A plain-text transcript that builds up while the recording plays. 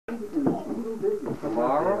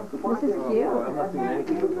Tomorrow? This is cute. I'm not doing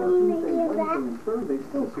anything.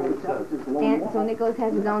 And so Nicholas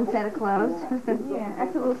has his own set of clothes. Yeah,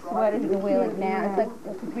 that's a little sweater he can wear like now. It's like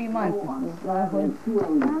for 3 months.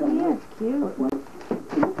 Oh yeah, it's cute.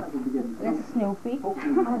 That's a Snoopy.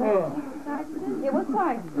 Yeah, what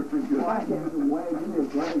size?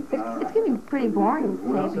 It's gonna be pretty boring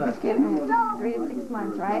today because it's getting 3 to 6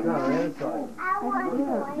 months, right? No, the other side.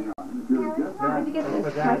 Where'd you get this?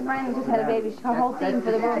 My friend just had a baby. Her whole theme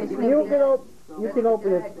for the room is Snoopy. You can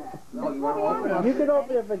open it. Oh, you want to open it? You can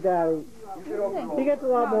open it for Daddy. He gets a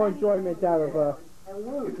lot more enjoyment out of her.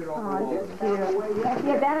 Oh, this is cute.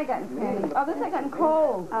 Yeah, that I got in pennies. Oh, this I got in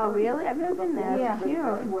Kohl's. Oh, really? I've never been there. Yeah. Cute.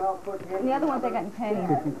 And the other ones I got in pennies.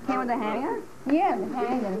 Came with a hanger? Yeah, the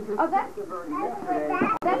hanger. Oh, that's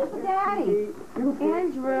Daddy.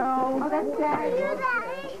 Andrew. Oh, that's Daddy.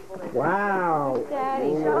 Wow.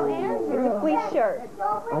 Daddy. Show Andrew. It's a fleece shirt.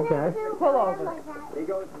 Okay. Pull over. He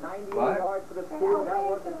goes 90 yards for the score. That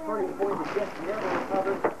was the turning point. The Jets never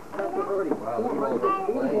recovered.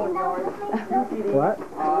 What?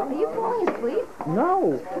 Are you falling asleep?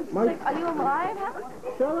 No. My, Are you alive?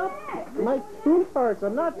 shut up. My tooth hurts.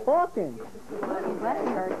 I'm not talking. That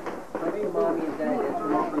hurts. I think Mommy and Dad, that's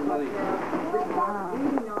what really. Wow.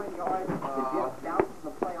 89 yards. The Jets down from the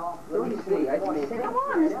playoffs. Let me see. I see. Come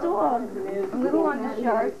on, this dog. A little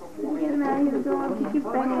undershirt. Get him out of here, the dog. He keeps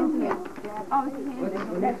banging into me. Oh, it's his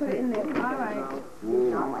hand. That's what in there. All right.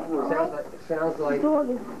 Sounds like The dog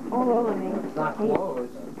is all over me. it's not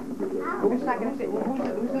closed. Who's not going to fit?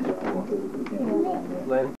 Who's this for?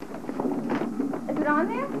 Lynn? Is it on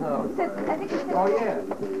there? No. It says, I think it says... Oh, yeah.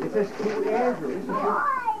 It says Cute Andrew. This is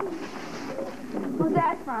Who's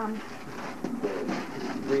that from?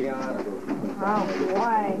 Brianna. Oh,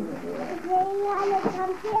 boy.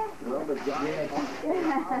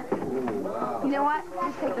 Wow. You know what?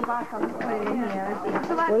 Just take the box. I'll just put it in here.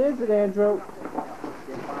 So What is it, Andrew?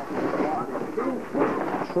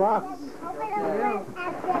 Trucks.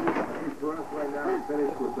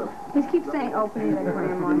 Just keep saying open it at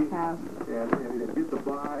Grandma's house.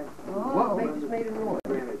 What makes made it noise?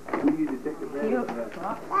 Cute.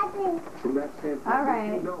 All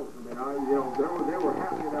right.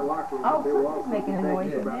 Oh, Cliff is making a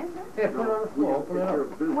noise in there. Here, put it on the floor. Open it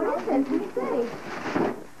up. What is this? Let me see. Let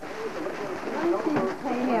me see.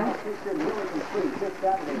 Hey, here.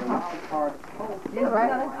 Yeah,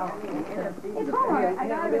 right. It's hard. I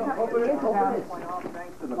got it.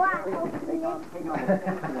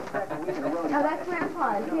 No, that's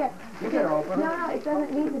Grandpa's. Here. You can open it. No, it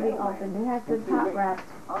doesn't need to be opened. It has the top wrapped.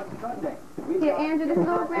 Here, Andrew, this is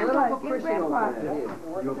all Grandpa's. Give Grandpa.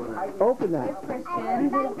 Open that. Christian.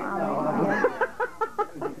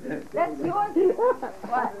 That's yours.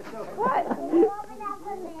 What?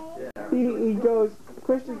 He goes,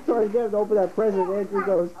 Christian's trying to get him to open that present. Andrew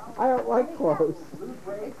goes, I don't like clothes.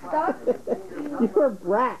 It's stuck? You're a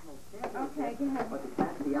brat. Okay, go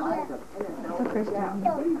ahead. So Christian.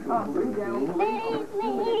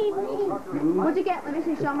 What'd you get? Let me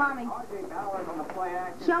see. Show Mommy.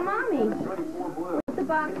 Show Mommy. Put the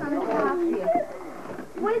box on the top here.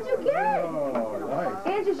 What did you get? Oh, nice.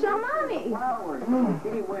 Andrew, show Mommy.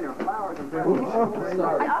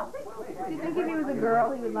 Do you think if he was a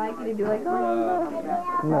girl, he would like you to do like, oh,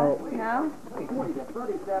 look? No. No?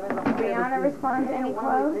 Brianna responds to any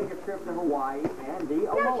clothes? No, she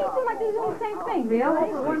seemed like they were doing the same thing.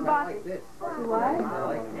 Really? One box. What?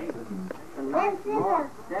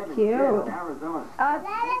 Cute.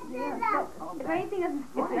 If anything is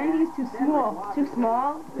too small.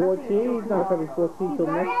 14, not going to be 14 till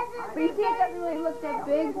next. 3T doesn't really look that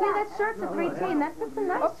big. See, that shirt's a 3T, and that's a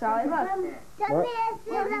nice, Charlie. Look. What?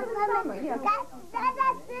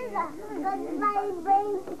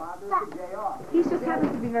 He just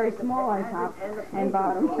happens to be very small on top and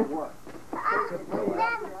bottom. I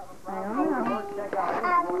don't know.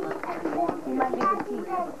 He might be petite.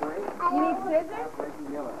 You need scissors?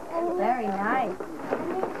 Very nice.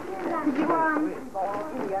 Did you,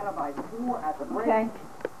 okay.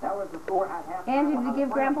 Andrew, did you give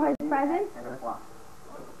Grandpa his present?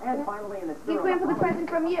 And finally, in the Give Grandpa the present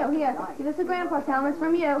from you. Here, give this to Grandpa. Tell him it's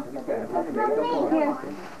from you. Here,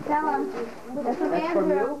 tell him. That's from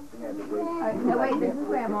Andrew. No, wait, this is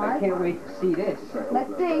Grandma's. I can't wait to see this.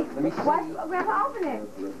 Let's see. Let me see. Watch Grandpa open it.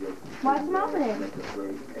 Watch him open it.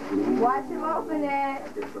 Watch him open it.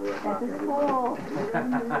 That's his school.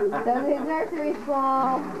 That's his nursery school.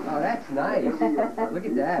 Oh, that's nice. Look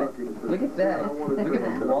at that. Look at that. Look at the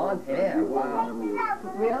blonde hair. Wow.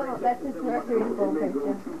 Real? That's his nursery school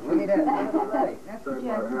picture. Look at that. That's nice. That's a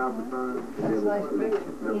nice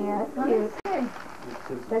picture. Yeah, that's cute.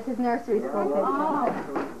 That's his nursery school picture.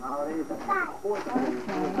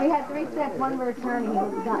 We had 3 sets, one returning. He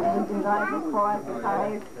was in guys with cross and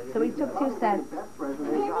ties. So we took 2 sets.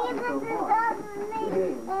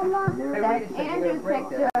 That's Andrew's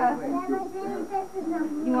picture.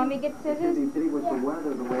 You want me to get scissors?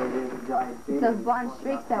 It's those blonde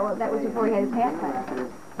streaks that was before he had his hair cut.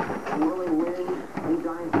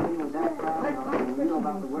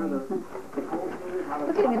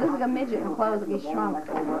 Look at him, he looks like a midget in clothes, like he's shrunk.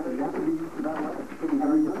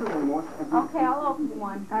 Okay, I'll open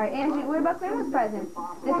one. Alright, Andrew, what about Grandma's present?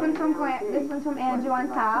 This one's from Andrew on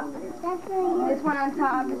top. This one on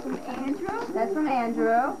top is from Andrew. That's from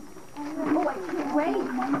Andrew. Oh, I can't wait.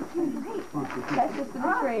 That's just for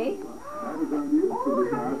the tree.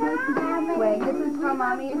 Wait, this is from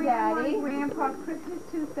Mommy and Daddy. Grandpa Christmas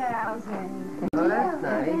 2000. Oh, that's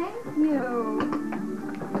nice. Thank you.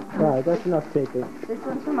 Alright, that's enough taking. This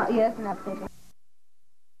one's from, yeah, that's enough taking.